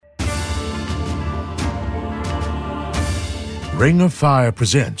Ring of Fire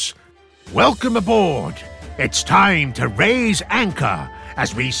presents Welcome aboard! It's time to raise anchor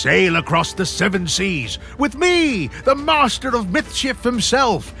as we sail across the seven seas with me, the master of Mythshift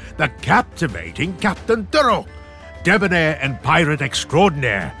himself, the captivating Captain Thorough, debonair and pirate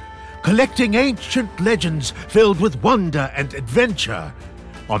extraordinaire, collecting ancient legends filled with wonder and adventure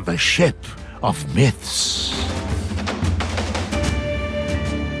on the ship of myths.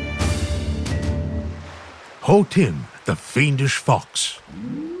 Hotinh, the Fiendish fox.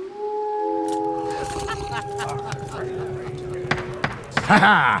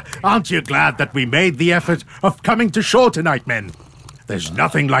 Ha! Aren't you glad that we made the effort of coming to shore tonight, men? There's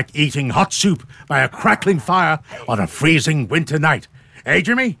nothing like eating hot soup by a crackling fire on a freezing winter night. Eh,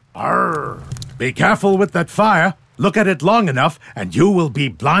 Jimmy? Arr! Be careful with that fire. Look at it long enough, and you will be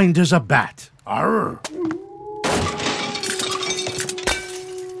blind as a bat. Arr!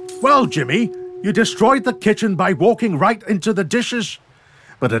 Well, Jimmy, you destroyed the kitchen by walking right into the dishes.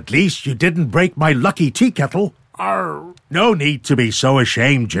 But at least you didn't break my lucky tea kettle. Arr! No need to be so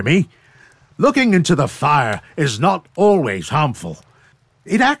ashamed, Jimmy. Looking into the fire is not always harmful.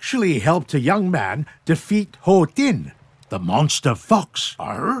 It actually helped a young man defeat Hotinh, the monster fox.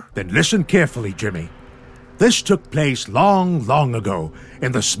 Arr? Then listen carefully, Jimmy. This took place long, long ago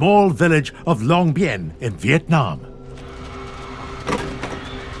in the small village of Long Bien in Vietnam.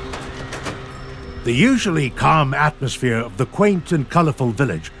 The usually calm atmosphere of the quaint and colorful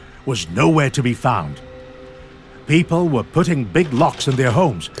village was nowhere to be found. People were putting big locks in their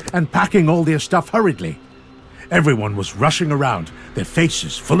homes and packing all their stuff hurriedly. Everyone was rushing around, their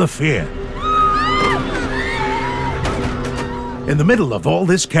faces full of fear. In the middle of all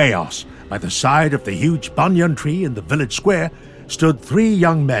this chaos, by the side of the huge banyan tree in the village square, stood three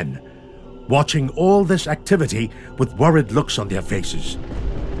young men, watching all this activity with worried looks on their faces.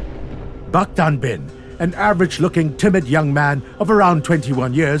 Bak Dan Bin, an average-looking timid young man of around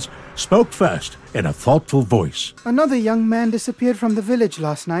 21 years, spoke first in a thoughtful voice. Another young man disappeared from the village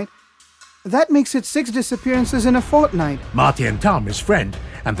last night. That makes it 6 disappearances in a fortnight. Ma Tian Tam, his friend,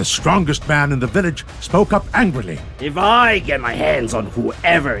 and the strongest man in the village, spoke up angrily. If I get my hands on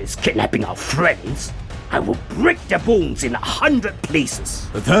whoever is kidnapping our friends, I will break their bones in 100 places.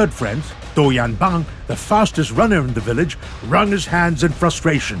 The third friend, Do Yan Bang, the fastest runner in the village, wrung his hands in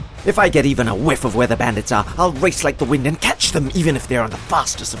frustration. If I get even a whiff of where the bandits are, I'll race like the wind and catch them, even if they're on the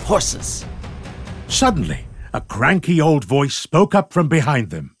fastest of horses. Suddenly, a cranky old voice spoke up from behind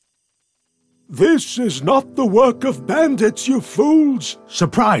them. This is not the work of bandits, you fools!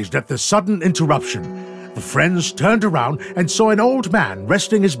 Surprised at the sudden interruption, the friends turned around and saw an old man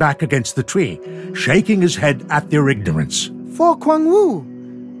resting his back against the tree, shaking his head at their ignorance. For Kwang Wu.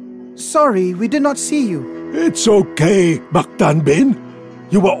 Sorry, we did not see you. It's okay, Bak Dan Bin.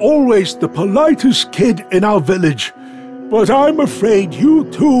 You were always the politest kid in our village. But I'm afraid you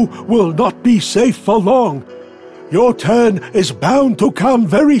two will not be safe for long. Your turn is bound to come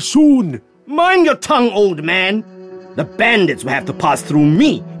very soon. Mind your tongue, old man. The bandits will have to pass through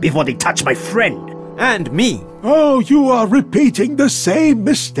me before they touch my friend. And me. Oh, you are repeating the same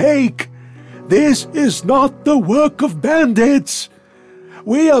mistake. This is not the work of bandits.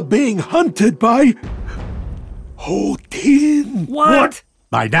 We are being hunted by Hotinh. What?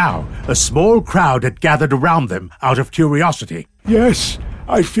 By now, a small crowd had gathered around them out of curiosity. Yes,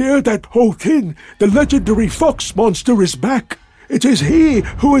 I fear that Hotinh, the legendary fox monster, is back. It is he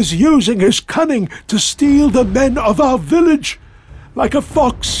who is using his cunning to steal the men of our village, like a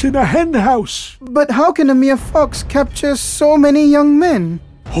fox in a hen house. But how can a mere fox capture so many young men?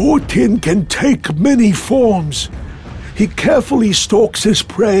 Hotinh can take many forms. He carefully stalks his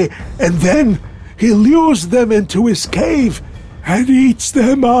prey, and then he lures them into his cave and eats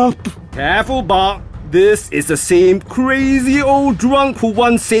them up. Careful, Bak. This is the same crazy old drunk who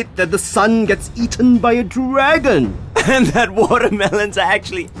once said that the sun gets eaten by a dragon. And that watermelons are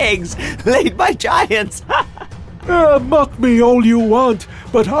actually eggs laid by giants. Mock me all you want,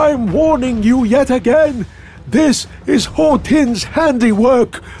 but I'm warning you yet again. This is Hotin's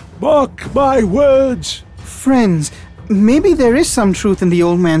handiwork. Mark my words. Friends, maybe there is some truth in the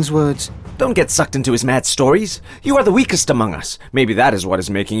old man's words. Don't get sucked into his mad stories. You are the weakest among us. Maybe that is what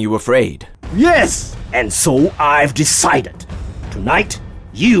is making you afraid. Yes, and so I've decided. Tonight,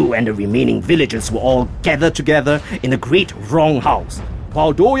 you and the remaining villagers will all gather together in the great wrong house,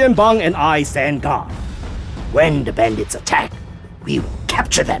 while Do Yan Bang and I stand guard. When the bandits attack, we will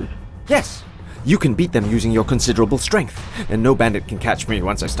capture them. Yes, you can beat them using your considerable strength, and no bandit can catch me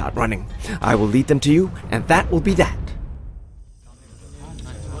once I start running. I will lead them to you, and that will be that.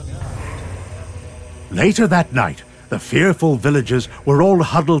 Later that night, the fearful villagers were all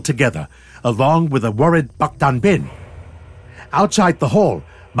huddled together, along with a worried Bak Dan Bin. Outside the hall,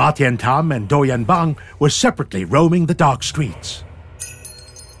 Ma Tian Tam and Do Yan Bang were separately roaming the dark streets.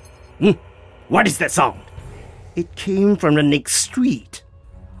 What is that sound? It came from the next street.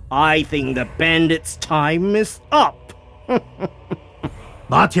 I think the bandit's time is up.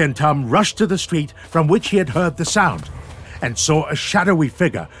 Ma Tian Tam rushed to the street from which he had heard the sound and saw a shadowy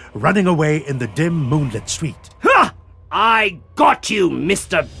figure running away in the dim moonlit street. Ha! I got you,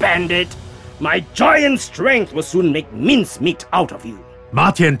 Mr. Bandit! My giant strength will soon make mincemeat out of you.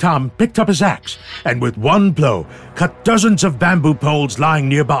 Ma Tian Tam picked up his axe and with one blow cut dozens of bamboo poles lying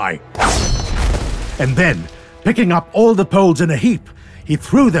nearby. And then, picking up all the poles in a heap, he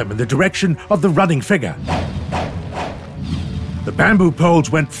threw them in the direction of the running figure. The bamboo poles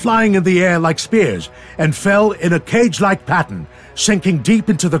went flying in the air like spears and fell in a cage-like pattern, sinking deep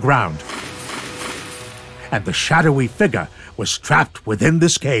into the ground. And the shadowy figure was trapped within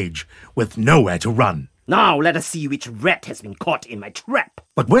this cage with nowhere to run. Now let us see which rat has been caught in my trap.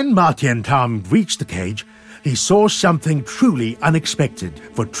 But when Ma Tian Tam reached the cage, he saw something truly unexpected,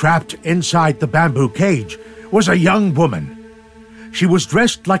 for trapped inside the bamboo cage was a young woman. She was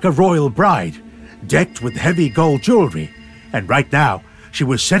dressed like a royal bride, decked with heavy gold jewelry, and right now she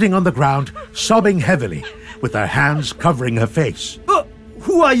was sitting on the ground, sobbing heavily, with her hands covering her face.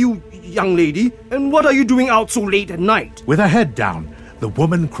 Who are you, young lady? And what are you doing out so late at night? With her head down, the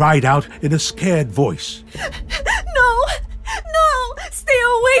woman cried out in a scared voice. No! No! Stay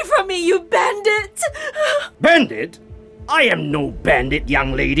away from me, you bandit! Bandit? I am no bandit,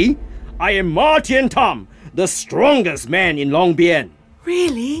 young lady. I am Ma Tian Tam, the strongest man in Long Bien.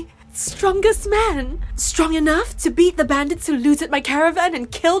 Really? Strongest man? Strong enough to beat the bandits who looted my caravan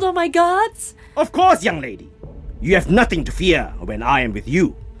and killed all my guards? Of course, young lady. You have nothing to fear when I am with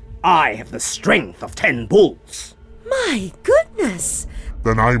you. I have the strength of 10 bulls. My goodness!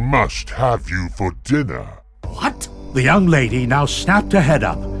 Then I must have you for dinner. What? The young lady now snapped her head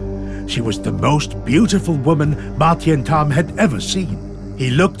up. She was the most beautiful woman Ma Tian Tam had ever seen. He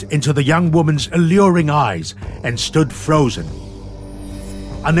looked into the young woman's alluring eyes and stood frozen.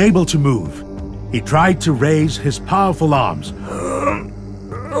 Unable to move, he tried to raise his powerful arms,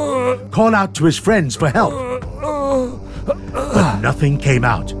 call out to his friends for help. But nothing came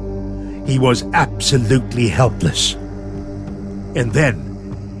out. He was absolutely helpless. And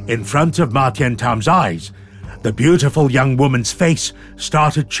then, in front of Ma Tian Tam's eyes, the beautiful young woman's face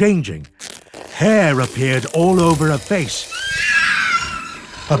started changing. Hair appeared all over her face.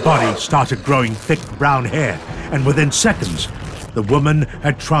 Her body started growing thick brown hair, and within seconds, the woman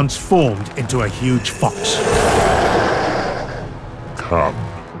had transformed into a huge fox. Come,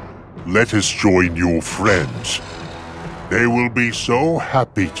 let us join your friends. They will be so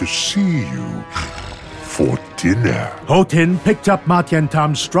happy to see you for dinner. Hotinh picked up Ma Tian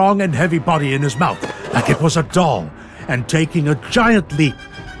Tam's strong and heavy body in his mouth like it was a doll, and taking a giant leap,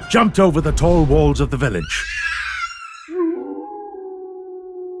 jumped over the tall walls of the village.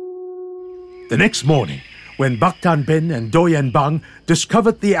 The next morning, when Bak Tan Bin and Do Yan Bang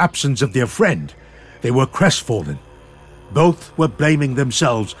discovered the absence of their friend, they were crestfallen. Both were blaming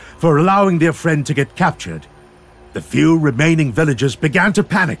themselves for allowing their friend to get captured. The few remaining villagers began to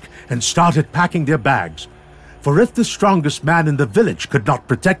panic and started packing their bags. For if the strongest man in the village could not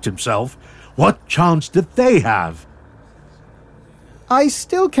protect himself, what chance did they have? I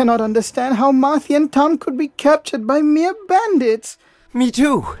still cannot understand how Ma Tian Tam could be captured by mere bandits. Me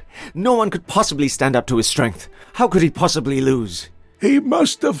too. No one could possibly stand up to his strength. How could he possibly lose? He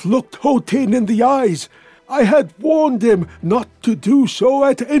must have looked Hotinh in the eyes. I had warned him not to do so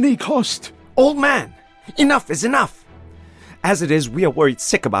at any cost. Old man, enough is enough. As it is, we are worried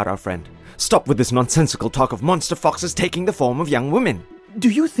sick about our friend. Stop with this nonsensical talk of monster foxes taking the form of young women. Do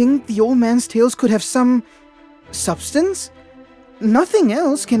you think the old man's tales could have some substance? Nothing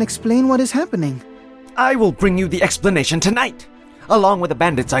else can explain what is happening. I will bring you the explanation tonight, along with the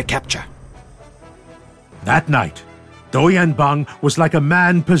bandits I capture. That night, Do Yan Bang was like a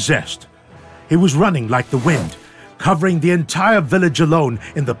man possessed. He was running like the wind, covering the entire village alone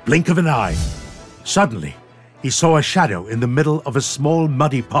in the blink of an eye. Suddenly, he saw a shadow in the middle of a small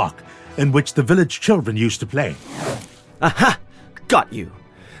muddy park in which the village children used to play. Aha! Got you.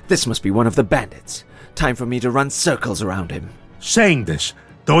 This must be one of the bandits. Time for me to run circles around him. Saying this,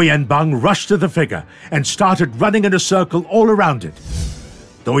 Do Yan Bang rushed to the figure and started running in a circle all around it.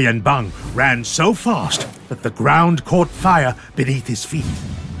 Do Yan Bang ran so fast that the ground caught fire beneath his feet.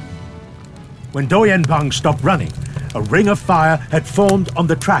 When Do Yan Bang stopped running, a ring of fire had formed on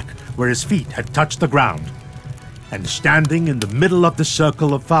the track where his feet had touched the ground. And standing in the middle of the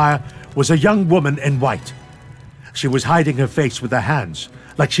circle of fire was a young woman in white. She was hiding her face with her hands,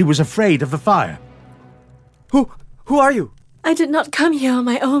 like she was afraid of the fire. Who are you? I did not come here on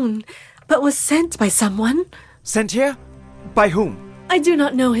my own, but was sent by someone. Sent here? By whom? I do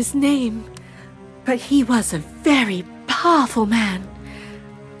not know his name, but he was a very powerful man.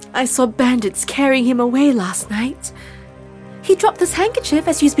 I saw bandits carrying him away last night. He dropped this handkerchief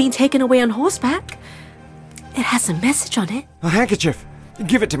as he was being taken away on horseback. It has a message on it. A handkerchief?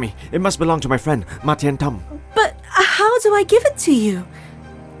 Give it to me. It must belong to my friend, Ma Tian-tam. But how do I give it to you?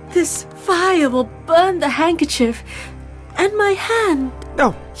 This fire will burn the handkerchief and my hand.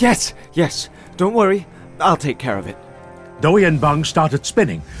 Oh, yes. Don't worry. I'll take care of it. Do Yan Bang started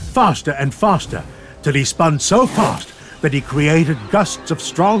spinning faster and faster till he spun so fast that he created gusts of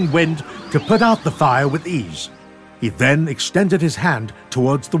strong wind to put out the fire with ease. He then extended his hand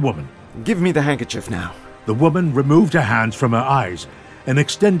towards the woman. Give me the handkerchief now. The woman removed her hands from her eyes and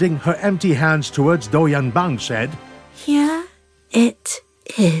extending her empty hands towards Do Yan Bang said, Here it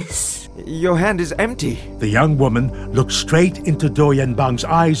is. Your hand is empty. The young woman looked straight into Do Yan Bang's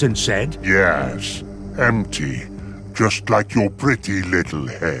eyes and said, Yes, empty, just like your pretty little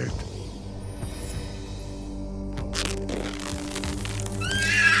head.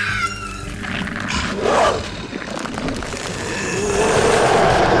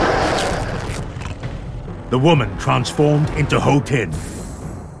 The woman transformed into Hotinh,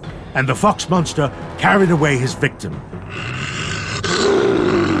 and the fox monster carried away his victim.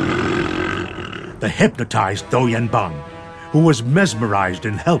 The hypnotized Do Yan Bang, who was mesmerized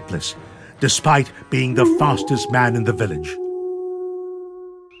and helpless, despite being the fastest man in the village.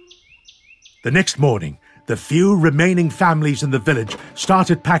 The next morning, the few remaining families in the village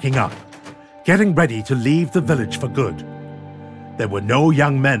started packing up, getting ready to leave the village for good. There were no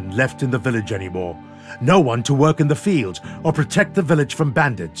young men left in the village anymore, no one to work in the fields or protect the village from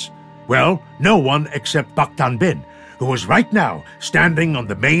bandits. Well, no one except Bak Tan Bin, who was right now standing on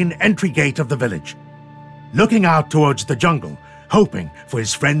the main entry gate of the village, looking out towards the jungle, hoping for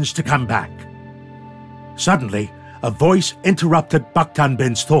his friends to come back. Suddenly, a voice interrupted Bak Tan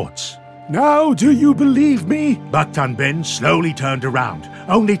Bin's thoughts. Now do you believe me? Bak Tan Bin slowly turned around,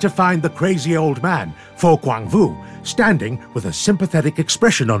 only to find the crazy old man, Fo Guang Vu, standing with a sympathetic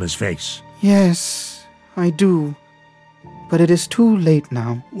expression on his face. Yes, I do. But it is too late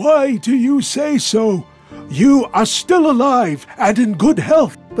now. Why do you say so? You are still alive and in good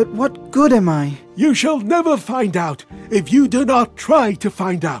health. But what good am I? You shall never find out if you do not try to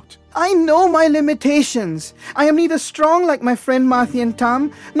find out. I know my limitations. I am neither strong like my friend Ma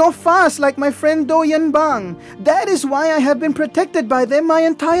Tian-tam, nor fast like my friend Do Yan Bang. That is why I have been protected by them my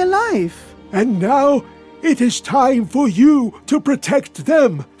entire life. And now it is time for you to protect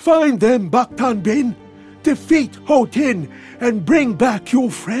them. Find them, Bak Tan Bin. Defeat Hotinh and bring back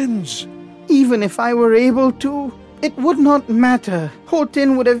your friends. Even if I were able to, it would not matter.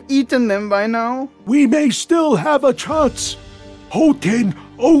 Hotinh would have eaten them by now. We may still have a chance. Hotinh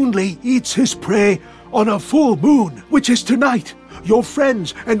only eats his prey on a full moon, which is tonight. Your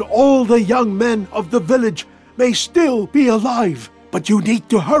friends and all the young men of the village may still be alive, but you need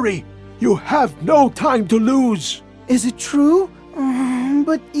to hurry. You have no time to lose. Is it true?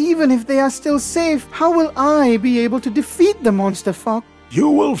 But even if they are still safe, how will I be able to defeat the monster fox? You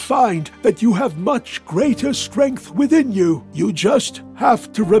will find that you have much greater strength within you. You just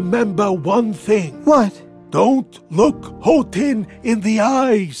have to remember one thing. What? Don't look Hotinh in the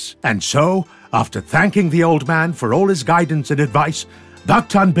eyes. And so, after thanking the old man for all his guidance and advice, Bak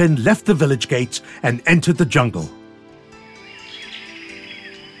Tan Bin left the village gates and entered the jungle.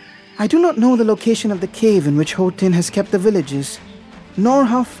 I do not know the location of the cave in which Hotinh has kept the villages, nor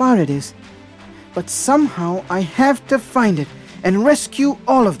how far it is. But somehow I have to find it and rescue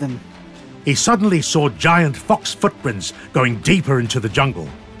all of them. He suddenly saw giant fox footprints going deeper into the jungle.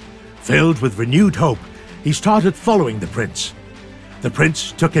 Filled with renewed hope, he started following the prince. The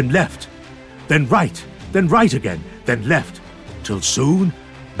prince took him left, then right again, then left, till soon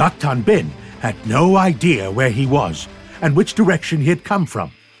Bak Tan Bin had no idea where he was and which direction he had come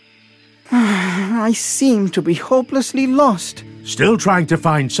from. I seem to be hopelessly lost. Still trying to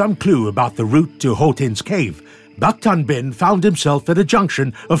find some clue about the route to Hotin's cave, Bak Tan Bin found himself at a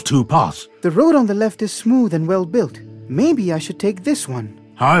junction of two paths. The road on the left is smooth and well built. Maybe I should take this one.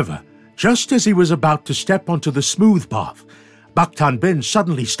 However, just as he was about to step onto the smooth path, Bak Tan Bin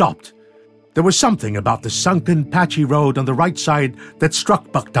suddenly stopped. There was something about the sunken, patchy road on the right side that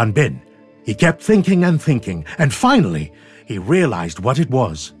struck Bak Tan Bin. He kept thinking and thinking, and finally, he realized what it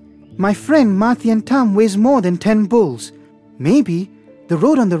was. My friend Ma Tian-tam weighs more than 10 bulls. Maybe the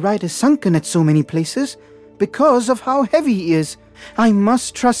road on the right is sunken at so many places because of how heavy he is. I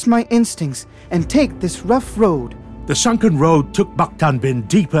must trust my instincts and take this rough road. The sunken road took Bak Tan Bin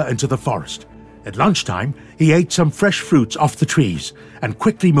deeper into the forest. At lunchtime, he ate some fresh fruits off the trees and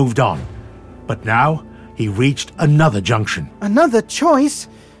quickly moved on. But now he reached another junction. Another choice?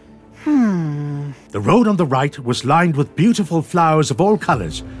 The road on the right was lined with beautiful flowers of all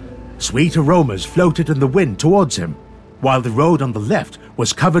colors. Sweet aromas floated in the wind towards him, while the road on the left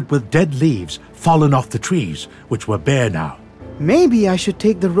was covered with dead leaves fallen off the trees, which were bare now. Maybe I should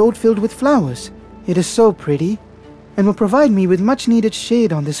take the road filled with flowers. It is so pretty, and will provide me with much-needed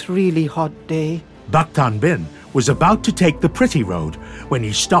shade on this really hot day. Baktan Bin was about to take the pretty road when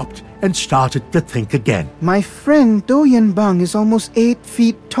he stopped and started to think again. My friend Doyen Bang is almost 8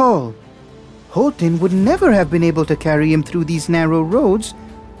 feet tall. Hothin would never have been able to carry him through these narrow roads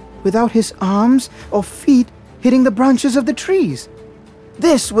without his arms or feet hitting the branches of the trees.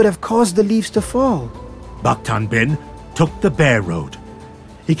 This would have caused the leaves to fall. Baktan Bin took the bare road.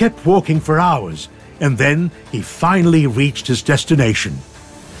 He kept walking for hours, and then he finally reached his destination.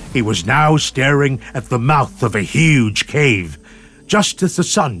 He was now staring at the mouth of a huge cave, just as the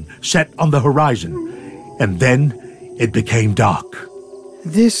sun set on the horizon, and then it became dark.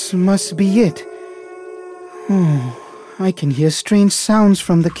 This must be it. I can hear strange sounds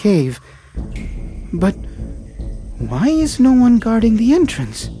from the cave. But why is no one guarding the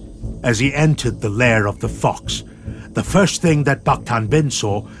entrance? As he entered the lair of the fox, the first thing that Baktan Bin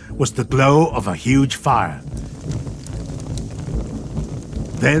saw was the glow of a huge fire.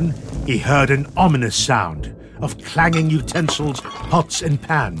 Then he heard an ominous sound of clanging utensils, pots and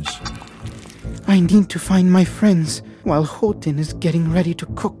pans. I need to find my friends while Hothin is getting ready to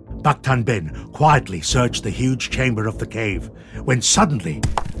cook. Baktan Bin quietly searched the huge chamber of the cave, when suddenly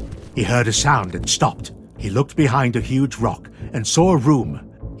he heard a sound and stopped. He looked behind a huge rock and saw a room.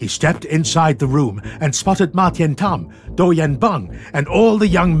 He stepped inside the room and spotted Ma Tian Tam, Doyen Bang, and all the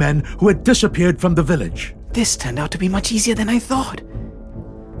young men who had disappeared from the village. This turned out to be much easier than I thought.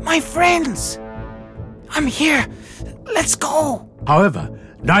 My friends! I'm here! Let's go! However,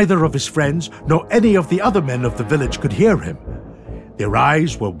 neither of his friends nor any of the other men of the village could hear him. Their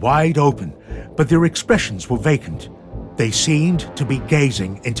eyes were wide open, but their expressions were vacant. They seemed to be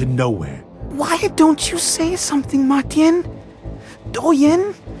gazing into nowhere. Why don't you say something, Martien?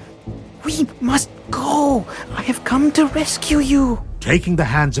 Doyen? We must go! I have come to rescue you! Taking the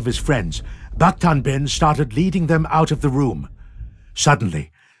hands of his friends, Baktan Bin started leading them out of the room.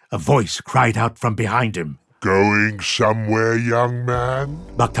 Suddenly, a voice cried out from behind him. Going somewhere, young man?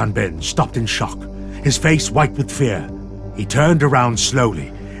 Baktan Bin stopped in shock, his face white with fear. He turned around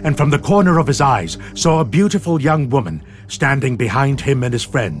slowly, and from the corner of his eyes saw a beautiful young woman standing behind him and his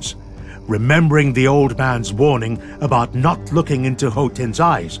friends. Remembering the old man's warning about not looking into Hothin's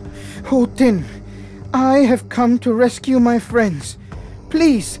eyes. Hothin, I have come to rescue my friends.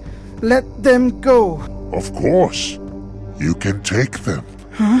 Please, let them go. Of course. You can take them.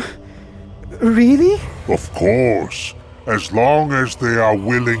 Huh? Really? Of course. As long as they are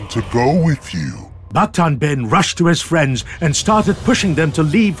willing to go with you. Baktan Bin rushed to his friends and started pushing them to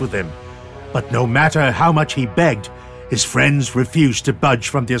leave with him. But no matter how much he begged, his friends refused to budge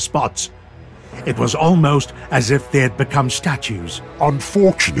from their spots. It was almost as if they had become statues.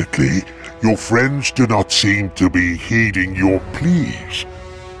 Unfortunately, your friends do not seem to be heeding your pleas.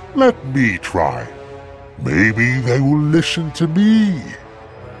 Let me try. Maybe they will listen to me.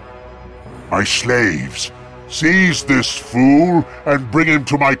 My slaves, seize this fool and bring him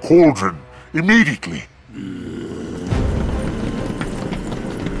to my cauldron immediately.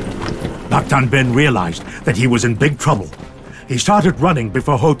 Baktan Bin realized that he was in big trouble. He started running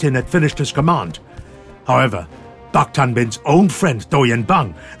before Hothin had finished his command. However, Baktan Bin's own friend Doyen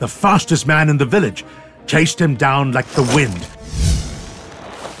Bang, the fastest man in the village, chased him down like the wind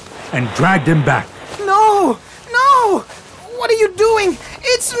and dragged him back. No! No! What are you doing?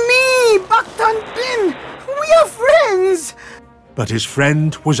 It's me, Baktan Bin! We are friends! But his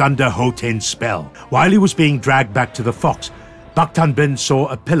friend was under Hothin's spell. While he was being dragged back to the fox, Baktan Bin saw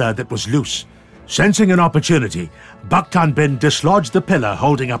a pillar that was loose. Sensing an opportunity, Baktan Bin dislodged the pillar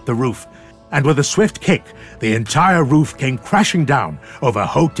holding up the roof, and with a swift kick, the entire roof came crashing down over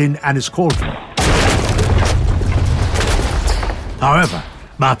Hothin and his cauldron. However,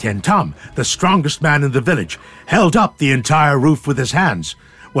 Ma Tian Tam, the strongest man in the village, held up the entire roof with his hands,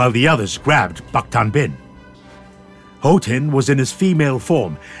 while the others grabbed Baktan Bin. Hothin was in his female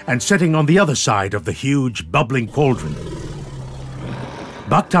form and sitting on the other side of the huge, bubbling cauldron.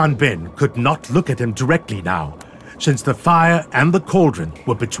 Baktan Bin could not look at him directly now, since the fire and the cauldron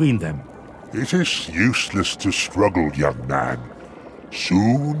were between them. It is useless to struggle, young man.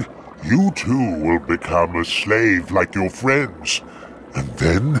 Soon, you too will become a slave like your friends. And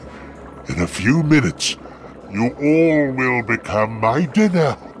then, in a few minutes, you all will become my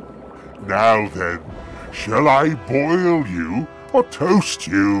dinner. Now then, shall I boil you or toast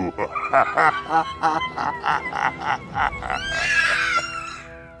you?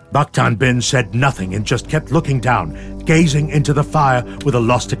 Baktan Bin said nothing and just kept looking down, gazing into the fire with a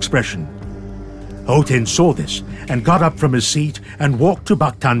lost expression. Hothin saw this and got up from his seat and walked to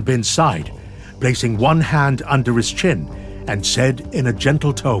Baktan Bin's side, placing one hand under his chin, and said in a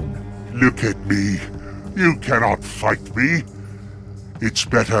gentle tone, Look at me. You cannot fight me. It's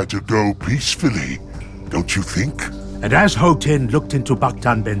better to go peacefully, don't you think? And as Hothin looked into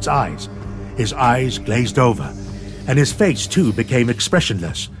Baktan Bin's eyes, his eyes glazed over, and his face too became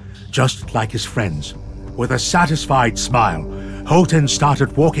expressionless, just like his friend's. With a satisfied smile, Hothin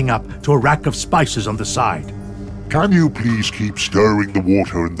started walking up to a rack of spices on the side. Can you please keep stirring the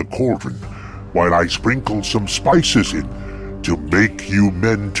water in the cauldron while I sprinkle some spices in to make you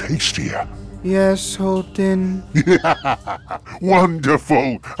men tastier? Yes, Hothin.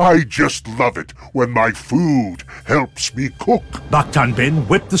 Wonderful! I just love it when my food helps me cook. Baktan Bin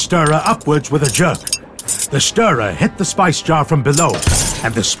whipped the stirrer upwards with a jerk. The stirrer hit the spice jar from below,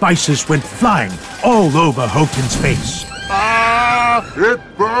 and the spices went flying all over Hothin's face. Ah! It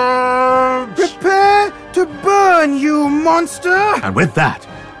burns! Prepare to burn, you monster! And with that,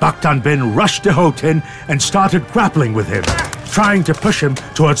 Baktan Bin rushed to Hothin and started grappling with him, trying to push him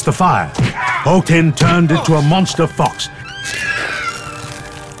towards the fire. Hothin turned into a monster fox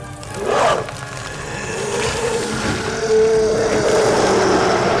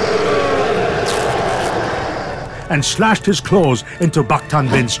and slashed his claws into Baktan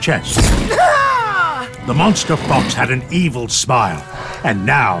Bin's chest. The monster fox had an evil smile, and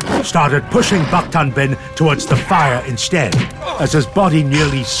now started pushing Baktan Bin towards the fire instead, as his body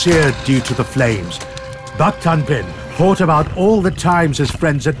nearly seared due to the flames. Baktan Bin thought about all the times his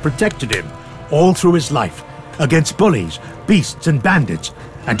friends had protected him, all through his life, against bullies, beasts, and bandits,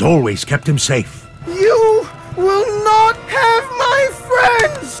 and always kept him safe. You will not have my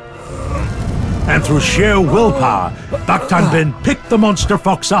friends! And through sheer willpower, Baktan Bin picked the monster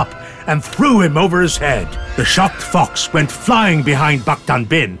fox up and threw him over his head. The shocked fox went flying behind Baktan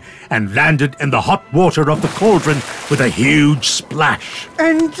Bin and landed in the hot water of the cauldron with a huge splash.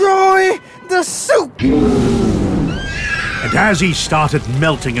 Enjoy the soup! And as he started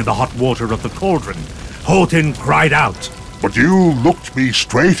melting in the hot water of the cauldron, Hothin cried out, But you looked me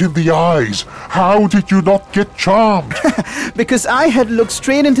straight in the eyes. How did you not get charmed? Because I had looked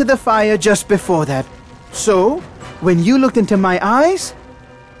straight into the fire just before that. So, when you looked into my eyes,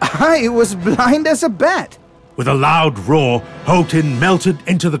 I was blind as a bat. With a loud roar, Hothin melted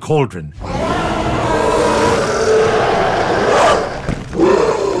into the cauldron.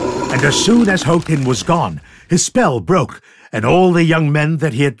 And as soon as Hothin was gone, his spell broke, and all the young men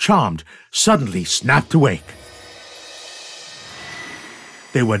that he had charmed suddenly snapped awake.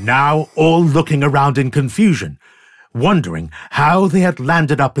 They were now all looking around in confusion, wondering how they had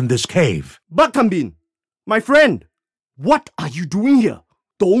landed up in this cave. Baktan Bin, my friend, what are you doing here?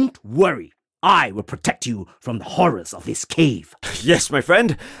 Don't worry. I will protect you from the horrors of this cave. Yes, my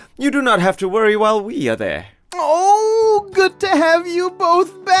friend. You do not have to worry while we are there. Oh, good to have you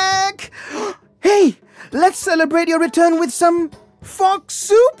both back. Hey, let's celebrate your return with some fox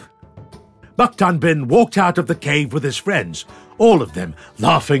soup. Baktan Bin walked out of the cave with his friends, all of them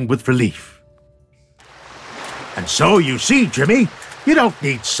laughing with relief. And so you see, Jimmy, you don't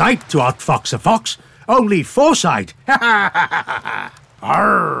need sight to outfox a fox, only foresight.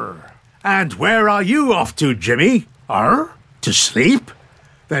 Arr! And where are you off to, Jimmy? Arr? To sleep?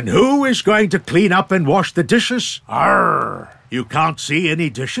 Then who is going to clean up and wash the dishes? Arr! You can't see any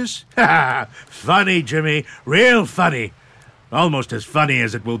dishes? Funny, Jimmy, real funny. Almost as funny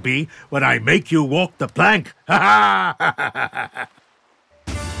as it will be when I make you walk the plank.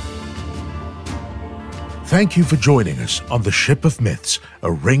 Thank you for joining us on The Ship of Myths,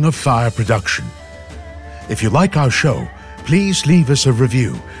 a Ring of Fire production. If you like our show, please leave us a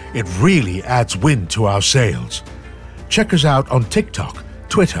review. It really adds wind to our sails. Check us out on TikTok,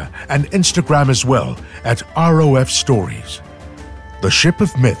 Twitter, and Instagram as well at ROF Stories. The Ship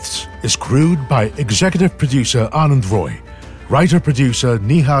of Myths is crewed by executive producer Anand Roy, writer-producer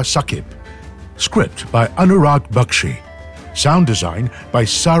Neha Sakib, script by Anurag Bakshi, sound design by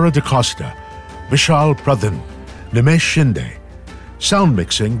Sara DaCosta, Vishal Pradhan, Nimesh Shinde, sound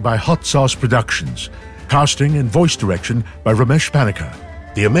mixing by Hot Sauce Productions, casting and voice direction by Ramesh Panika.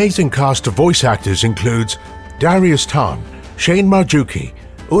 The amazing cast of voice actors includes Darius Tan, Shane Marjuki,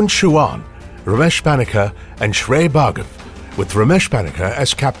 Un Shuan, Ramesh Panika, and Shrey Bhargav, with Ramesh Panika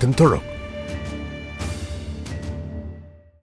as Captain Turuk.